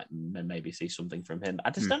fit, we might maybe see something from him. I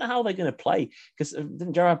just don't know how they're going to play, because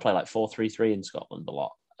didn't Gerrard play like 4-3-3 in Scotland a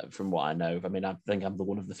lot? From what I know, I mean, I think I'm the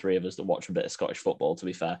one of the three of us that watch a bit of Scottish football, to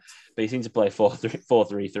be fair. But he seems to play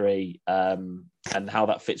 4-3-3, and how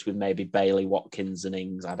that fits with maybe Bailey, Watkins, and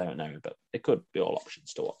Ings, I don't know. But it could be all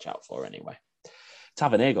options to watch out for anyway.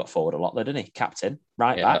 Tavernier got forward a lot, though, didn't he? Captain,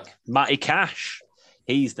 back, Matty Cash.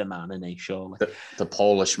 He's the man, isn't he? Surely the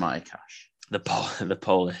Polish Matty Cash. The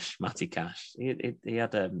Polish Matty Cash. He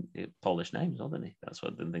had Polish names, didn't he? That's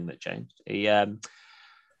the thing that changed.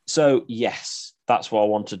 So, yes, that's what I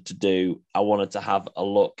wanted to do. I wanted to have a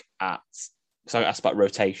look at, so I asked about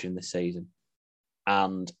rotation this season.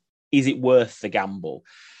 And is it worth the gamble?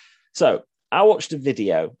 So I watched a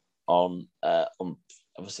video on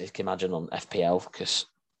obviously, you can imagine on FPL, because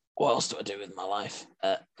what else do I do with my life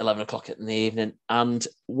at 11 o'clock in the evening? And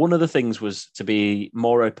one of the things was to be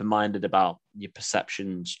more open-minded about your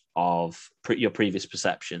perceptions of your previous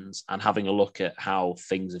perceptions and having a look at how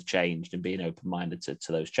things have changed and being open-minded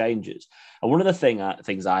to those changes. And one of the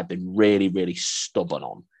things I've been really, really stubborn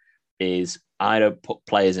on is I don't put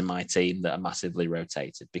players in my team that are massively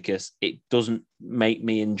rotated, because it doesn't make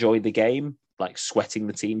me enjoy the game, like sweating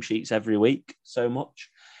the team sheets every week so much.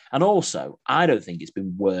 And also, I don't think it's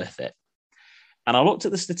been worth it. And I looked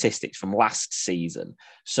at the statistics from last season.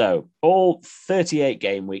 So all 38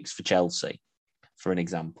 game weeks for Chelsea, for an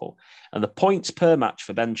example. And the points per match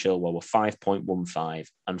for Ben Chilwell were 5.15.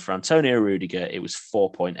 And for Antonio Rudiger, it was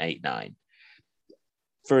 4.89.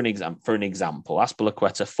 for an example,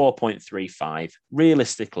 Azpilicueta 4.35.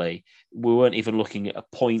 Realistically, we weren't even looking at a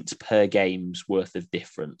point per game's worth of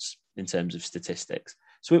difference in terms of statistics.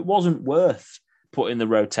 So it wasn't worth putting the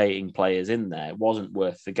rotating players in there. It wasn't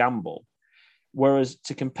worth the gamble. Whereas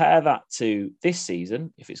to compare that to this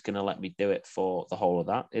season, if it's going to let me do it for the whole of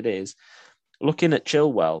that, it is. Looking at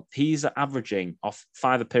Chilwell, he's averaging off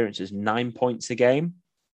 5 appearances, 9 points a game.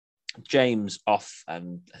 James off, I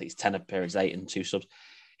think it's 10 appearances, 8 and 2 subs.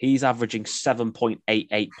 He's averaging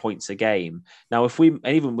 7.88 points a game. Now,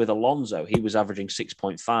 even with Alonso, he was averaging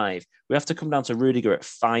 6.5. We have to come down to Rudiger at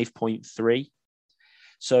 5.3.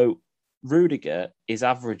 So Rudiger is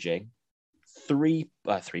averaging 3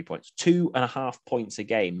 points, 2.5 points a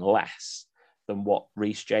game less than what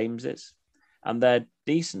Reece James is. And they're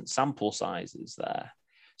decent sample sizes there.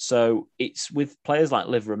 So it's with players like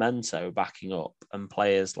Livramento backing up and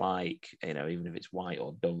players like, even if it's White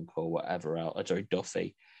or Dunk or whatever else, or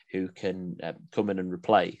Duffy, who can come in and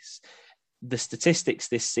replace. The statistics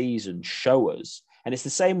this season show us, and it's the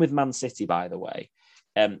same with Man City, by the way.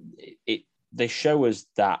 They show us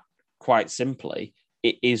that quite simply,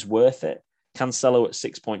 it is worth it. Cancelo at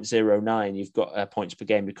 6.09, you've got points per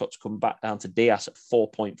game. You've got to come back down to Diaz at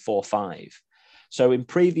 4.45. So in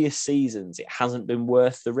previous seasons, it hasn't been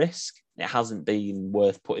worth the risk. It hasn't been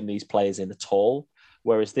worth putting these players in at all.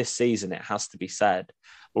 Whereas this season, it has to be said,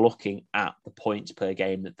 looking at the points per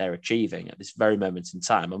game that they're achieving at this very moment in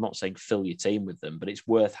time, I'm not saying fill your team with them, but it's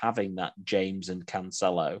worth having that James and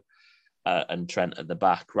Cancelo and Trent at the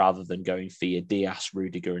back rather than going for your Diaz,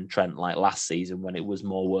 Rudiger and Trent like last season when it was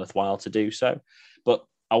more worthwhile to do so. But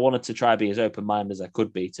I wanted to try to be as open-minded as I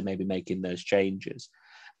could be to maybe making those changes.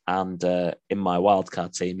 And in my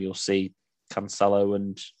wildcard team, you'll see Cancelo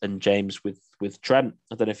and James with Trent.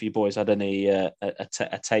 I don't know if you boys had any a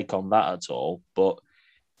take on that at all, but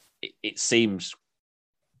it seems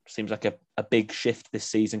like a big shift this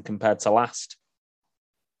season compared to last.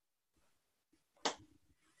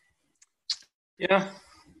 Yeah.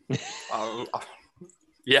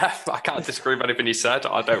 Yeah, I can't disagree with anything you said.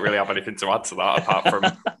 I don't really have anything to add to that, apart from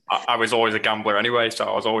I was always a gambler anyway, so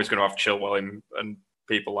I was always going to have Chilwell and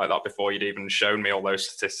people like that before you'd even shown me all those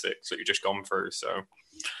statistics that you've just gone through. So,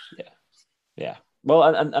 yeah. Well,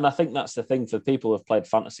 and I think that's the thing for people who've played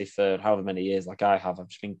fantasy for however many years, like I have. I've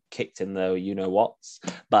just been kicked in the you-know-whats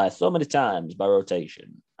by so many times by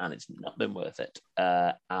rotation, and it's not been worth it.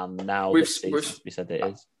 And now we said it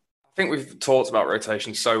is. I think we've talked about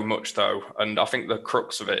rotation so much, though, and I think the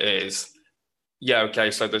crux of it is,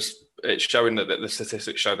 so it's showing that the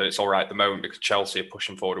statistics show that it's all right at the moment because Chelsea are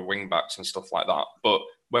pushing forward with wing-backs and stuff like that. But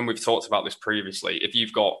when we've talked about this previously, if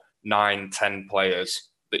you've got 9-10 players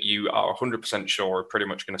that you are 100% sure are pretty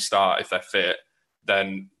much going to start if they're fit,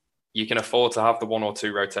 then you can afford to have the 1 or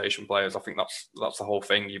 2 rotation players. I think that's the whole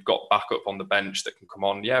thing. You've got backup on the bench that can come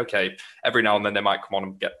on. Yeah, okay. Every now and then they might come on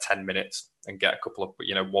and get 10 minutes and get a couple of,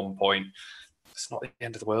 1 point. It's not the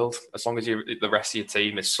end of the world. As long as the rest of your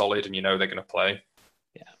team is solid and they're going to play.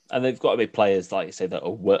 Yeah, and they've got to be players, like you say, that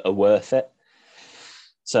are worth it.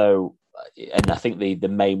 So, and I think the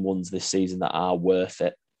main ones this season that are worth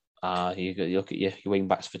it, you look at your wing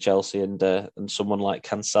backs for Chelsea and someone like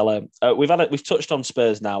Cancelo. We've touched on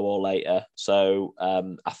Spurs now or later, so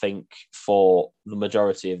I think for the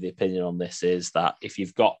majority of the opinion on this is that if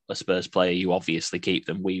you've got a Spurs player, you obviously keep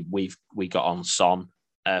them. We got on Son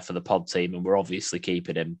for the pod team, and we're obviously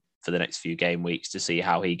keeping him for the next few game weeks to see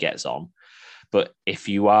how he gets on. But if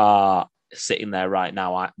you are sitting there right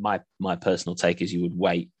now, my personal take is you would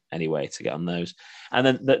wait anyway to get on those. And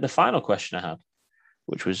then the final question I had,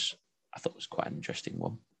 which I thought was quite an interesting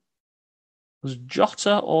one, was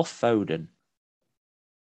Jota or Foden?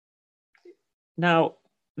 Now,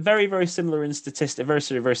 very, very similar in statistics,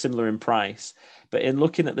 very, very similar in price, but in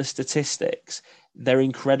looking at the statistics, they're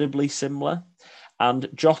incredibly similar. And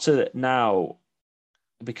Jota now,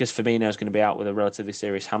 because Firmino is going to be out with a relatively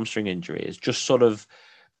serious hamstring injury, is just sort of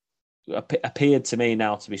appeared to me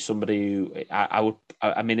now to be somebody who it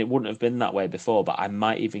wouldn't have been that way before, but I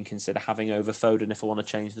might even consider having over Foden if I want to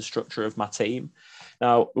change the structure of my team.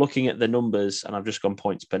 Now, looking at the numbers, and I've just gone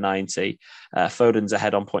points per 90, Foden's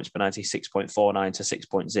ahead on points per 90, 6.49 to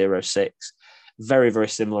 6.06. Very, very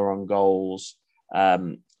similar on goals.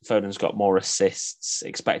 Foden's got more assists,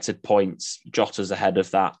 expected points. Jota's ahead of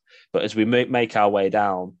that. But as we make our way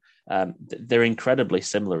down, they're incredibly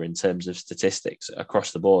similar in terms of statistics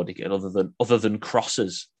across the board, other than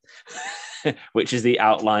crosses, which is the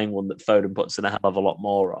outlying one that Foden puts in a hell of a lot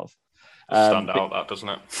more of. Stand out, that doesn't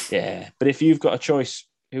it? Yeah, but if you've got a choice,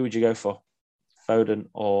 who would you go for, Foden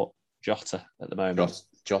or Jota at the moment?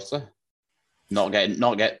 Jota,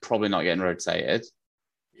 probably not getting rotated.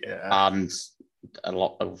 Yeah. And a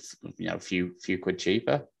lot of, few quid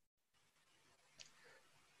cheaper.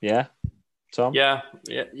 Yeah, Tom? Yeah.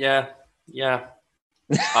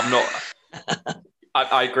 I'm not...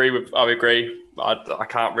 I agree. I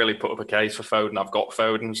can't really put up a case for Foden. I've got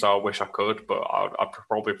Foden, so I wish I could, but I'd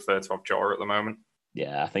probably prefer to have Jota at the moment.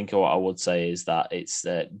 Yeah, I think what I would say is that it's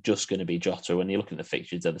just going to be Jota. When you look at the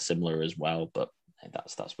fixtures, they're similar as well, but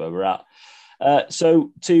that's where we're at.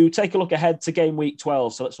 So to take a look ahead to game week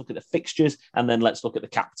 12, so let's look at the fixtures and then let's look at the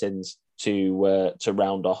captains to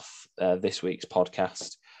round off this week's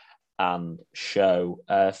podcast and show.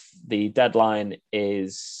 The deadline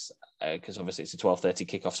is... because obviously it's a 12:30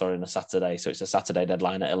 kickoff, on a Saturday. So it's a Saturday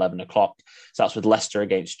deadline at 11 o'clock. So that's with Leicester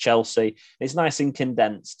against Chelsea. It's nice and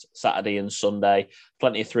condensed Saturday and Sunday.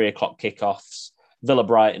 Plenty of 3 o'clock kickoffs. Villa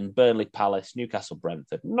Brighton, Burnley Palace, Newcastle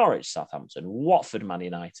Brentford, Norwich Southampton, Watford Man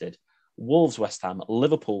United, Wolves West Ham,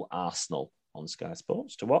 Liverpool Arsenal on Sky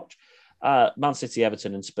Sports to watch. Man City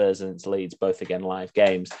Everton and Spurs and Leeds, both again live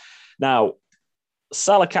games. Now,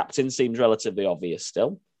 Salah captain seems relatively obvious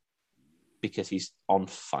still, because he's on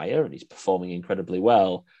fire and he's performing incredibly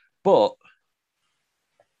well. But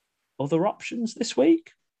other options this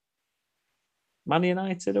week? Man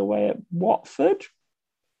United away at Watford.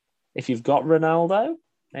 If you've got Ronaldo,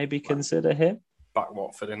 maybe consider him. Back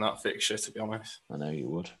Watford in that fixture, to be honest. I know you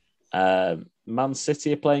would. Man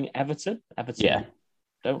City are playing Everton. Everton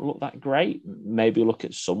don't look that great. Maybe look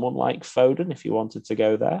at someone like Foden if you wanted to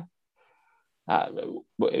go there.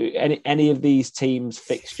 Any of these teams'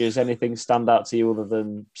 fixtures, anything stand out to you other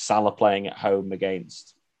than Salah playing at home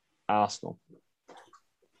against Arsenal?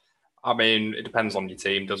 I mean, it depends on your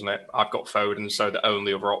team, doesn't it? I've got Foden, so the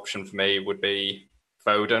only other option for me would be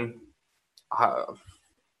Foden. I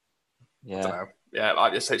don't know. Yeah,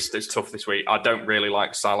 it's tough this week. I don't really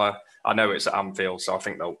like Salah. I know it's at Anfield, so I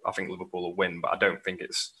think Liverpool will win, but I don't think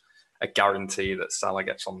it's a guarantee that Salah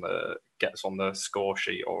gets on the score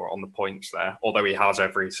sheet or on the points there. Although he has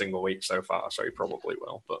every single week so far, so he probably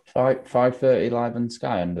will. But 5:30 live on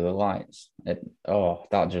Sky under the lights.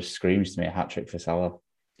 That just screams to me a hat trick for Salah.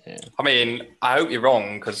 Yeah. I mean, I hope you're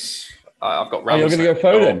wrong because I've got. Ramsey. You're going to go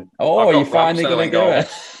Foden. You're finally going to do it.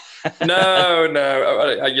 No.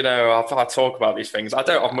 I talk about these things. I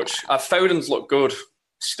don't have much. Foden's look good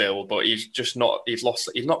still, but he's not. He's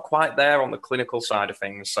not quite there on the clinical side of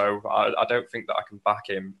things. So I don't think that I can back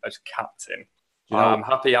him as captain. I'm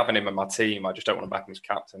happy having him in my team. I just don't want to back him as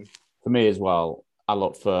captain. For me as well, I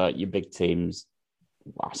look for your big teams.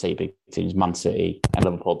 I say big teams, Man City and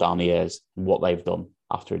Liverpool down the years, what they've done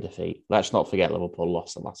after a defeat. Let's not forget Liverpool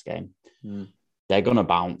lost the last game. They're going to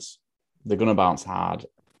bounce. They're going to bounce hard.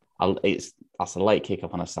 That's a late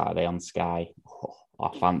kick-up on a Saturday on Sky.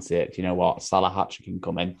 I fancy it. Do you know what? Salah hat-trick can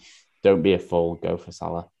come in. Don't be a fool. Go for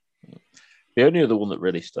Salah. The only other one that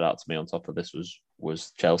really stood out to me on top of this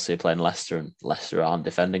was Chelsea playing Leicester, and Leicester aren't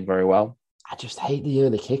defending very well. I just hate the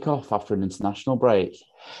early kickoff after an international break.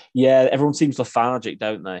 Yeah, everyone seems lethargic,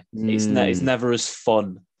 don't they? It's never as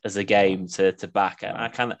fun as a game to back.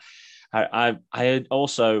 And I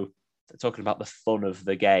also, talking about the fun of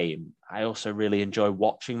the game, I also really enjoy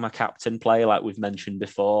watching my captain play, like we've mentioned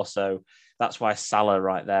before. So that's why Salah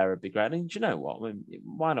right there would be great. And do you know what? I mean,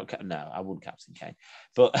 why not? No, I wouldn't captain Kane.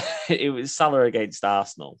 But it was Salah against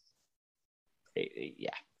Arsenal. It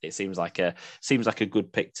seems like a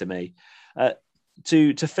good pick to me.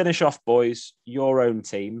 To finish off, boys, your own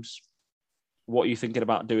teams. What are you thinking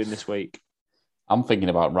about doing this week? I'm thinking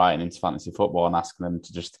about writing into fantasy football and asking them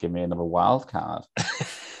to just give me another wild card.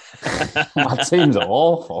 My teams are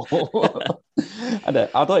awful. I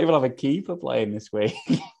don't even have a keeper playing this week.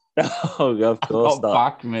 Oh, of course I've got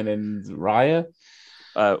Bachmann and Raya.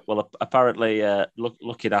 Well, apparently,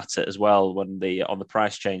 looking at it as well, on the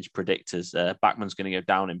price change predictors, Bachmann's going to go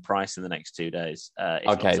down in price in the next 2 days. I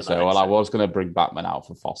was going to bring Bachmann out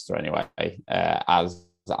for Foster anyway, as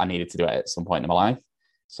I needed to do it at some point in my life.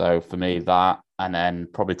 So for me, that, and then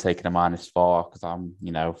probably taking a -4 because I'm,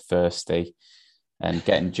 thirsty, and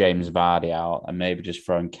getting James Vardy out, and maybe just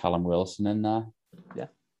throwing Callum Wilson in there. Yeah,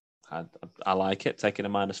 I like it. Taking a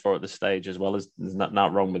 -4 at this stage as well. There's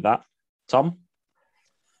not wrong with that. Tom?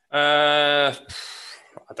 I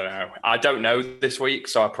don't know. I don't know this week,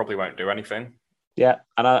 so I probably won't do anything. Yeah,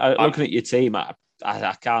 and looking at your team, I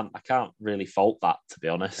can't really fault that, to be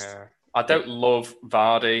honest. Yeah. I don't love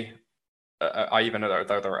Vardy. I even though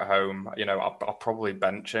they're at home, I'll probably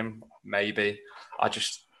bench him. Maybe. I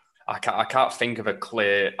can't think of a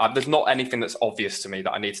clear. There's not anything that's obvious to me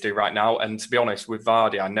that I need to do right now. And to be honest, with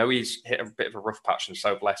Vardy, I know he's hit a bit of a rough patch, and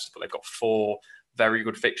so blessed, but they've got 4 very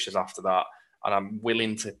good fixtures after that. And I'm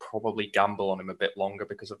willing to probably gamble on him a bit longer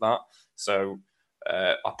because of that. So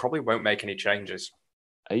I probably won't make any changes.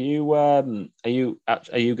 Are you going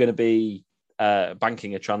to be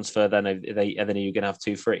banking a transfer then? And then are you going to have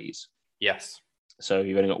 2 frees? Yes. So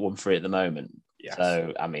you've only got 1 free at the moment. Yes.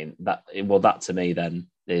 So I mean that to me then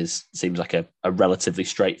seems like a relatively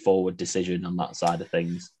straightforward decision on that side of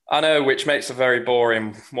things. I know, which makes a very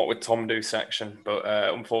boring "what would Tom do" section, but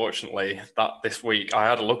unfortunately, that this week I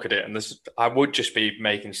had a look at it, and I would just be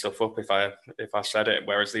making stuff up if I said it.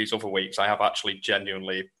 Whereas these other weeks, I have actually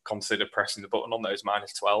genuinely considered pressing the button on those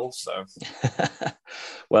 -12. So,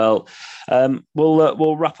 well,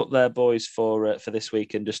 we'll wrap up there, boys, for this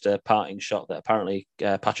week, and just a parting shot that apparently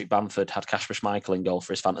Patrick Bamford had Kasper Schmeichel in goal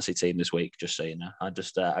for his fantasy team this week. Just so you know,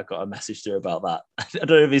 I got a message through about that. I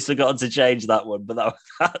don't know if he's forgotten to change that one, but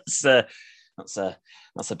that's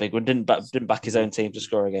a big one. Didn't back his own team to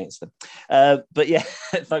score against them. But yeah,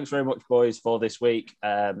 thanks very much, boys, for this week.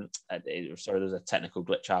 Sorry, there's a technical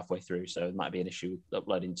glitch halfway through, so it might be an issue with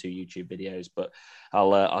uploading 2 YouTube videos, but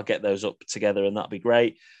I'll get those up together, and that'll be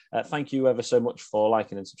great. Thank you ever so much for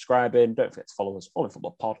liking and subscribing. Don't forget to follow us, All in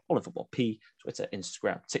Football Pod, All in Football P, Twitter,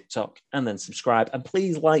 Instagram, TikTok, and then subscribe. And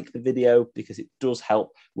please like the video because it does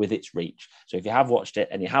help with its reach. So if you have watched it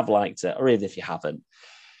and you have liked it, or even if you haven't,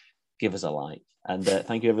 give us a like. And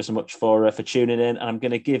thank you ever so much for tuning in. And I'm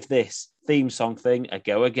going to give this theme song thing a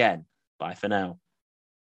go again. Bye for now.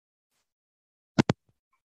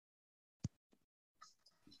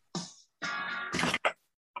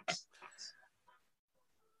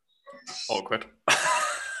 Awkward.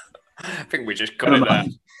 I think we just got it there.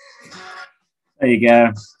 There you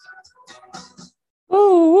go.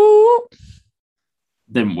 Ooh.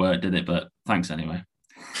 Didn't work, did it? But thanks anyway.